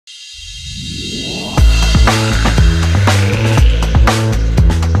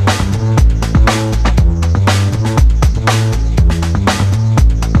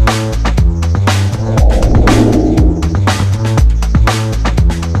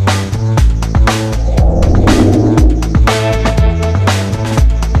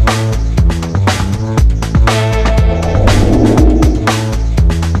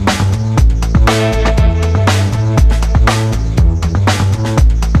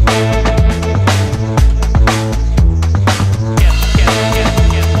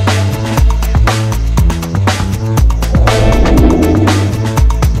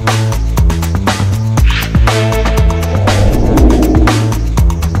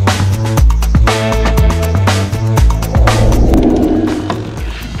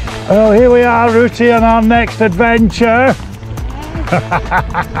are, Rooty, on our next adventure.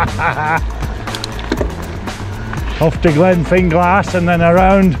 Off to Glen Finglas and then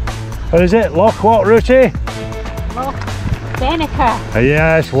around, what is it, Loch what, Rooty? Loch Venacher.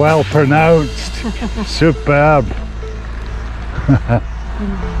 Yes, well pronounced. Superb.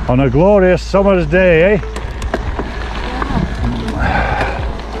 On a glorious summer's day, eh?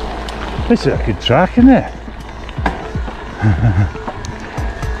 Yeah. This is a good track, isn't it?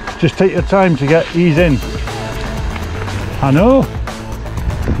 Just take your time to ease in. I know.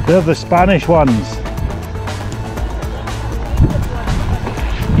 They're the Spanish ones.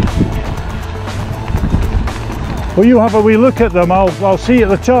 Will you have a wee look at them? I'll see you at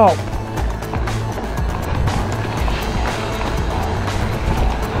the top.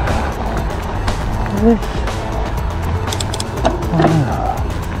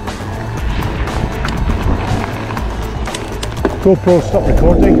 GoPro, stop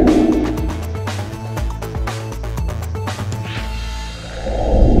recording.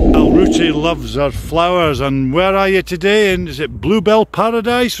 Rooty loves her flowers, and where are you today? And is it Bluebell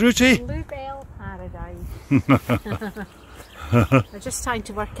Paradise, Rooty? Bluebell Paradise. We're just trying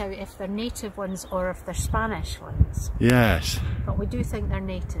to work out if they're native ones or if they're Spanish ones. Yes. But we do think they're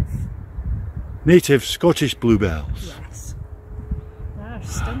native. Native Scottish bluebells. Yes. They're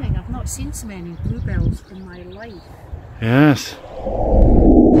stunning. I've not seen so many bluebells in my life. Yes.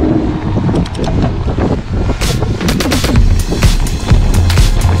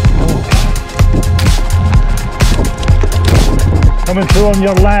 Coming through on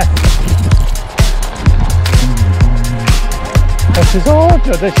your left. This is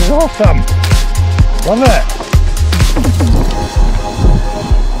awesome. This is awesome. Love it.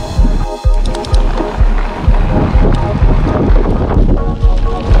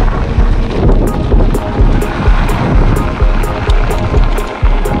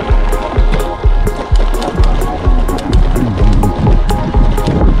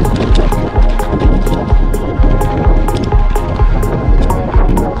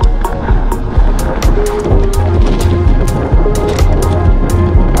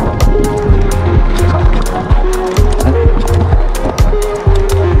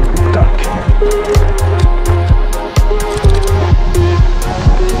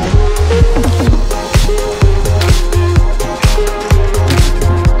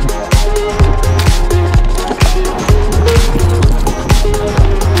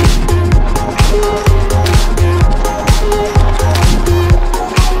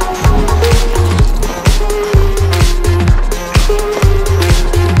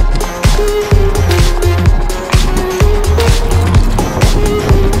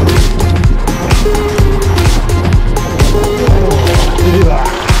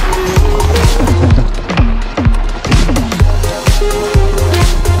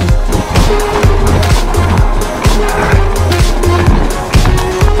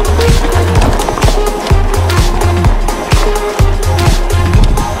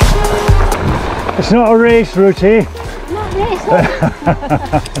 It's not a race, Rooty. Not race.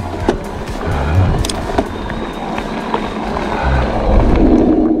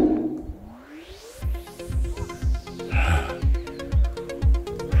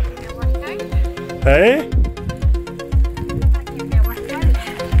 Hey?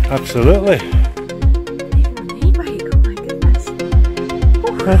 Absolutely. Even an e-bike, oh my goodness.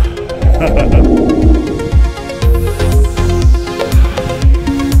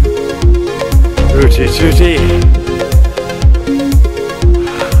 Rooty tooty.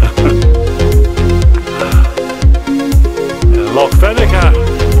 Loch Venacher.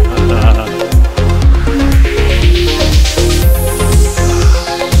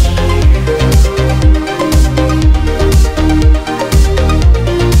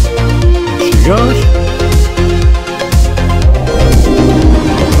 There she goes.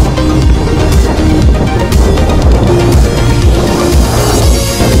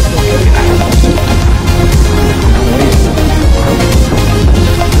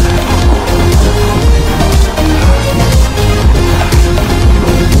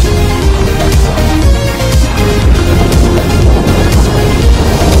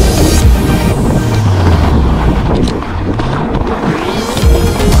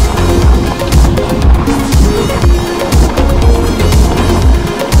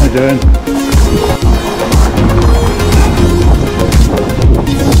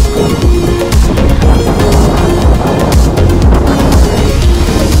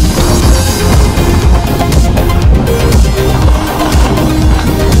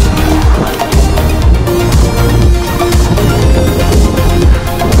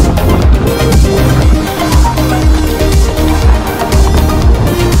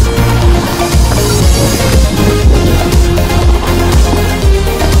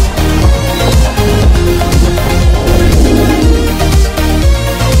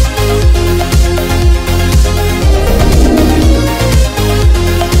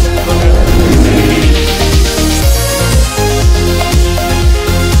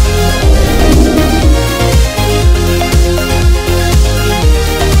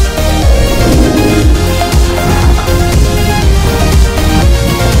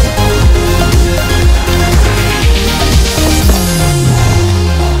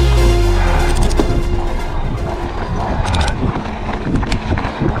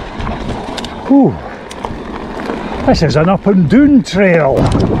 Whew. This is an up and down trail.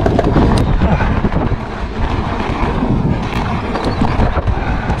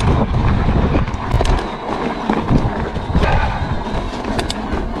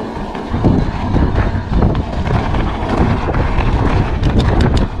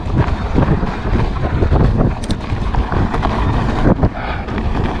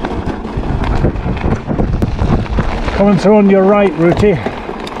 Coming through on your right, Rooty.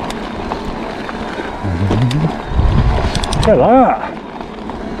 Look at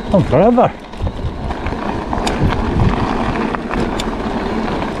that. On forever.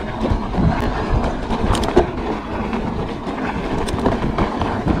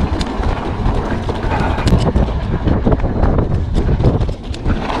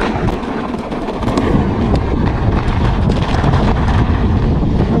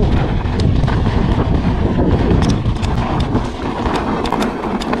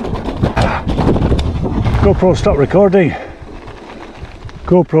 GoPro, stop recording.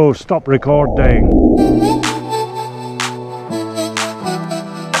 GoPro, stop recording.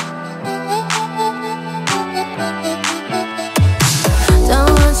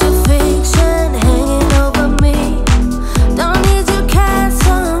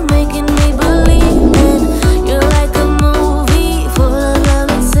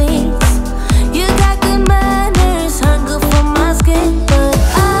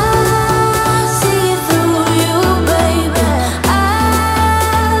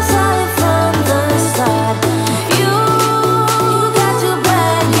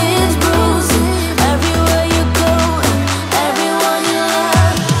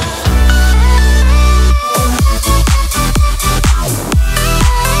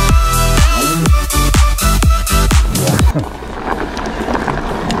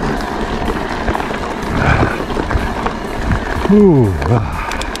 Ooh,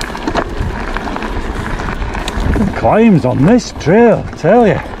 good climbs on this trail, I tell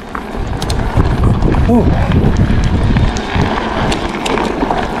you. Ooh.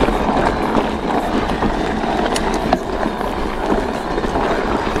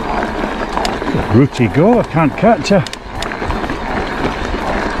 Rooty go, I can't catch her.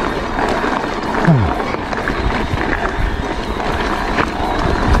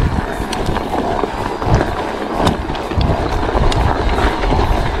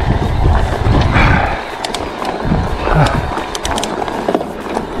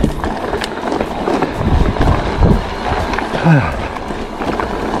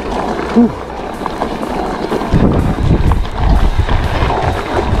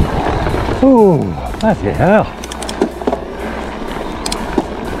 Oh, bloody hell.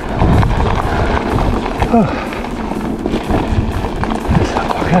 Oh. This is a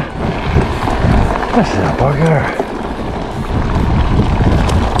bugger. This is a bugger.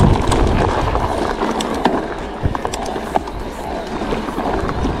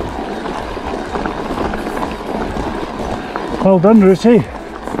 Well done, Rooty.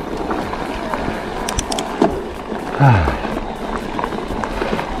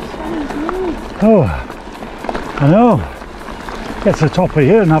 Oh, I know. Get to the top of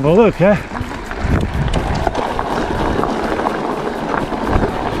here and have a look, eh?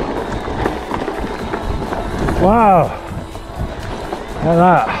 Wow. Look at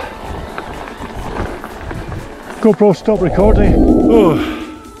that. GoPro, stop recording. Oh,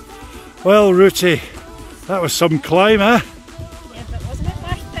 well, Rooty, that was some climb, eh? Yeah, but wasn't it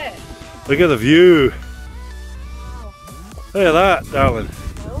worth it? Look at the view. Wow. Look at that, darling.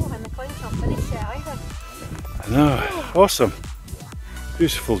 Oh, and the climb's not finished yet either. I know, awesome.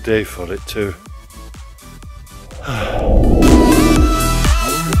 Beautiful day for it too.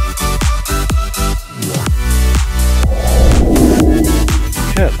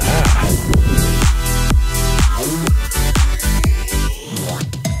 Look at that.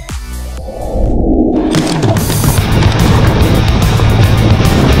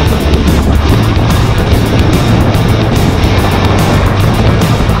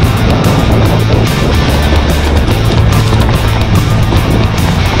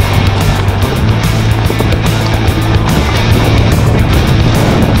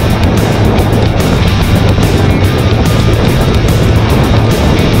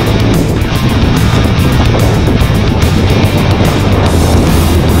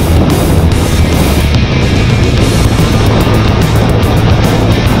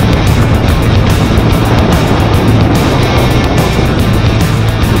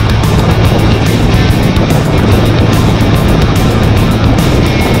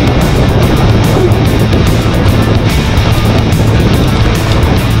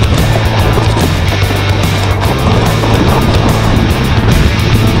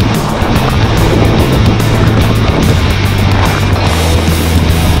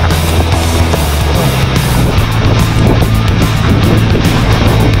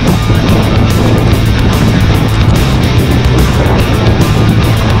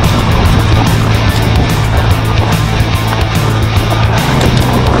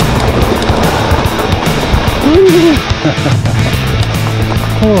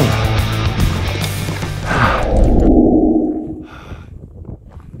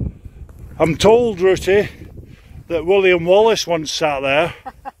 I'm told, Rooty, that William Wallace once sat there.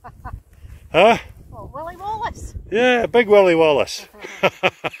 Huh? What, Willie Wallace? Yeah, big Willie Wallace.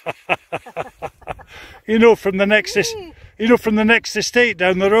 You know, from the next estate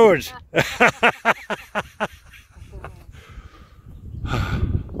down the road.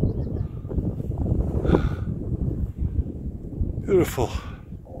 Beautiful.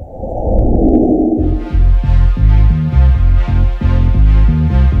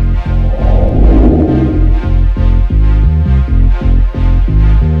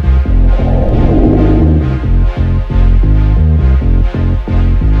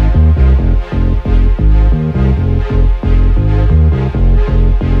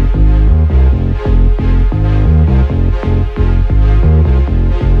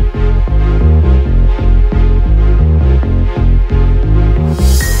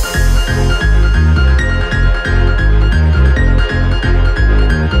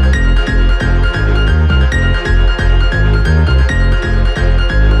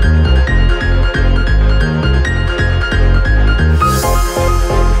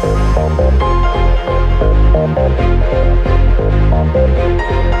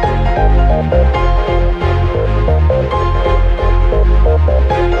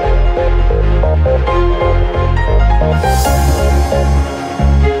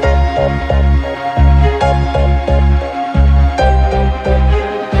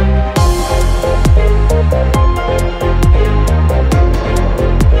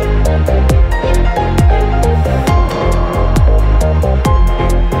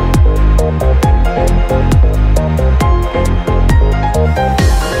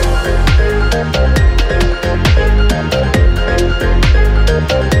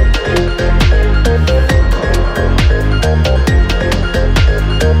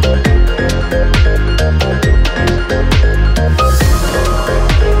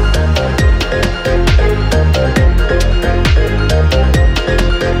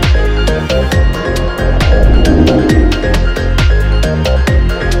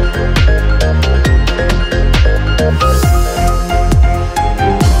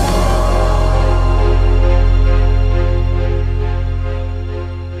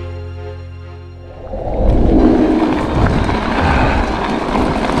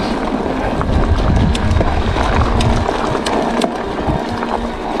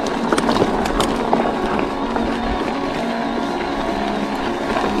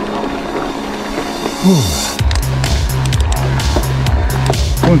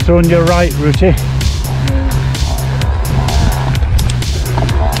 Going through on your right, Rooty.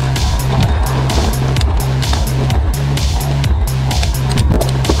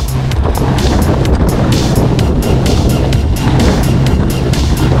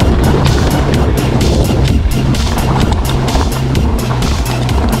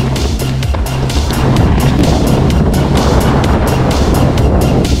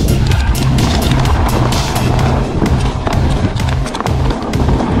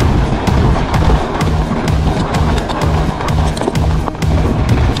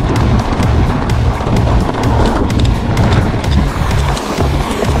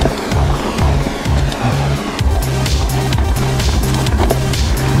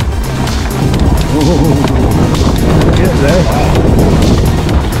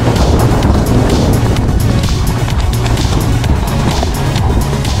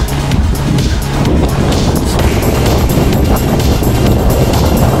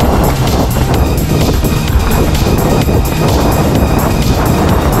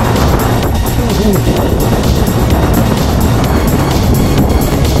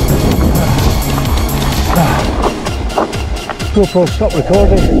 GoPro, stop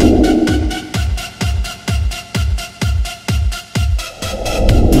recording.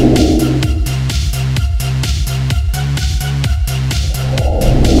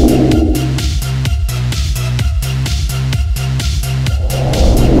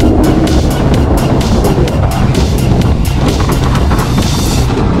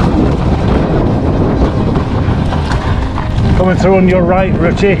 Coming through on your right,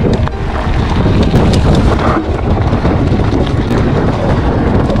 Richie.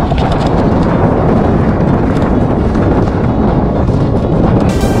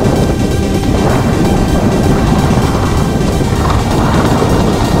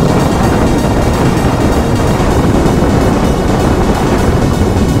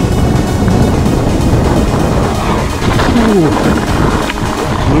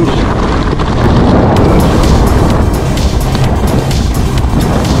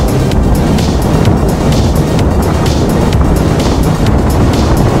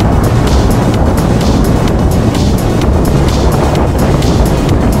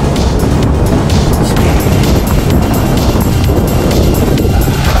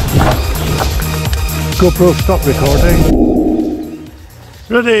 GoPro stop recording.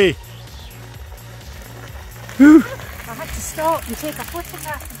 Ready? Whew. I had to stop and take a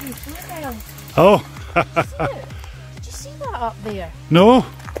photograph of these bluebells. Oh. Did you see that up there? No.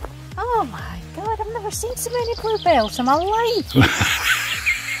 Oh my god, I've never seen so many bluebells in my life.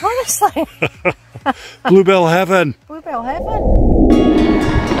 Honestly. Bluebell heaven. Bluebell heaven.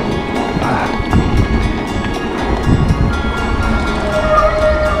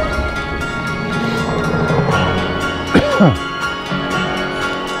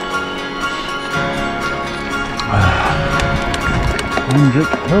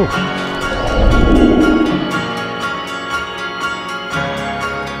 Oh.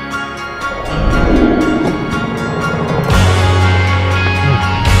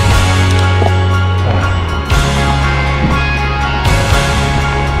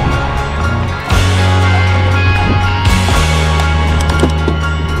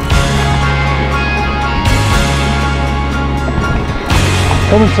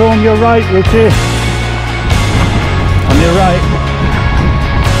 Coming through on your right, Richie. On your right.